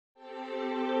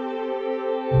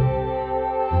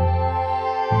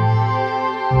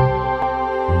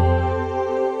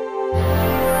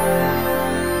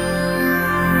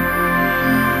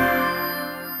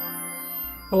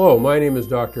Hello, my name is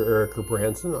Dr. Eric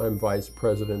Herbranson. I'm Vice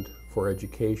President for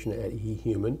Education at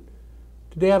eHuman.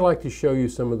 Today I'd like to show you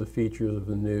some of the features of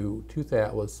the new Tooth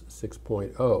Atlas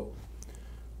 6.0.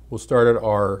 We'll start at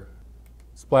our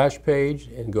splash page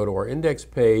and go to our index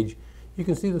page. You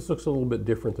can see this looks a little bit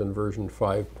different than version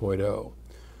 5.0.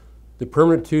 The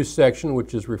permanent tooth section,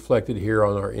 which is reflected here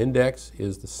on our index,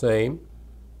 is the same.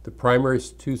 The primary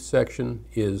tooth section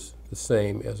is the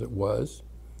same as it was,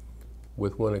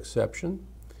 with one exception.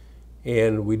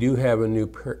 And we do have a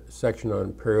new section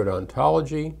on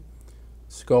periodontology.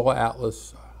 Skull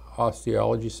Atlas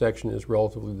osteology section is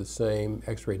relatively the same.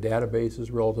 X-ray database is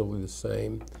relatively the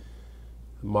same.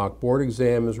 The mock board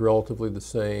exam is relatively the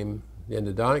same. The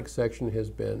endodontic section has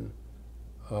been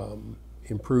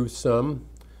improved some.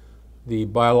 The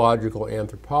biological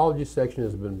anthropology section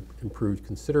has been improved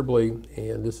considerably,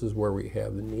 and this is where we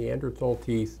have the Neanderthal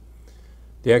teeth.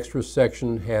 The extra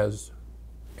section has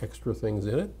extra things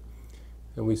in it,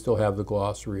 and we still have the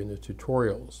glossary and the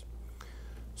tutorials.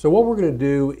 So what we're going to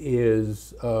do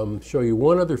is show you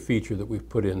one other feature that we've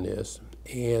put in this,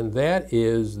 and that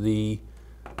is the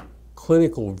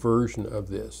clinical version of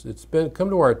this. It's come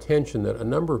to our attention that a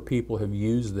number of people have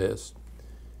used this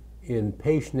in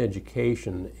patient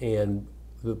education, and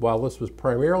while this was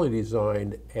primarily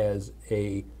designed as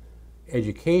an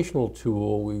educational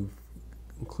tool, we've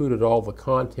included all the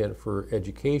content for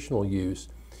educational use.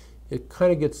 It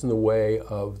kind of gets in the way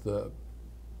of the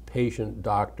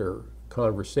patient-doctor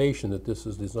conversation that this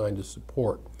is designed to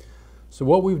support. So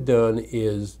what we've done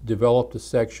is developed a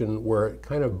section where it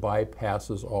kind of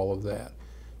bypasses all of that.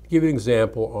 To give you an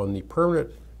example, on the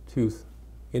permanent tooth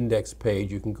index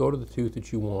page, you can go to the tooth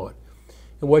that you want.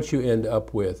 And what you end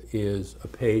up with is a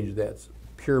page that's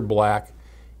pure black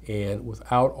and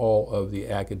without all of the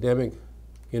academic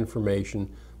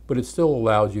information, but it still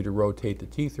allows you to rotate the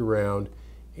teeth around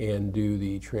and do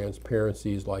the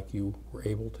transparencies like you were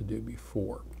able to do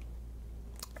before.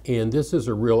 And this is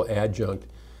a real adjunct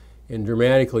and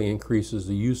dramatically increases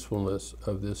the usefulness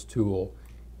of this tool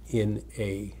in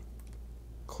a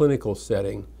clinical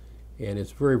setting, and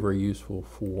it's very, very useful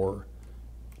for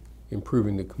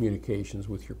improving the communications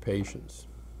with your patients.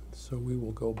 So we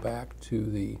will go back to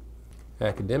the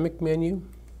academic menu.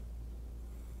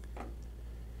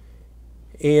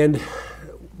 And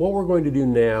what we're going to do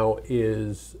now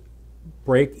is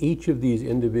break each of these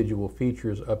individual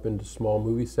features up into small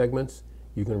movie segments.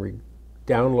 You can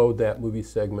download that movie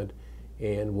segment,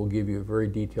 and we'll give you a very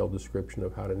detailed description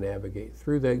of how to navigate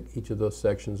through each of those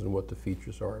sections and what the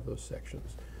features are of those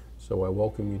sections. So I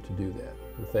welcome you to do that,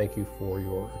 and thank you for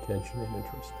your attention and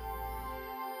interest.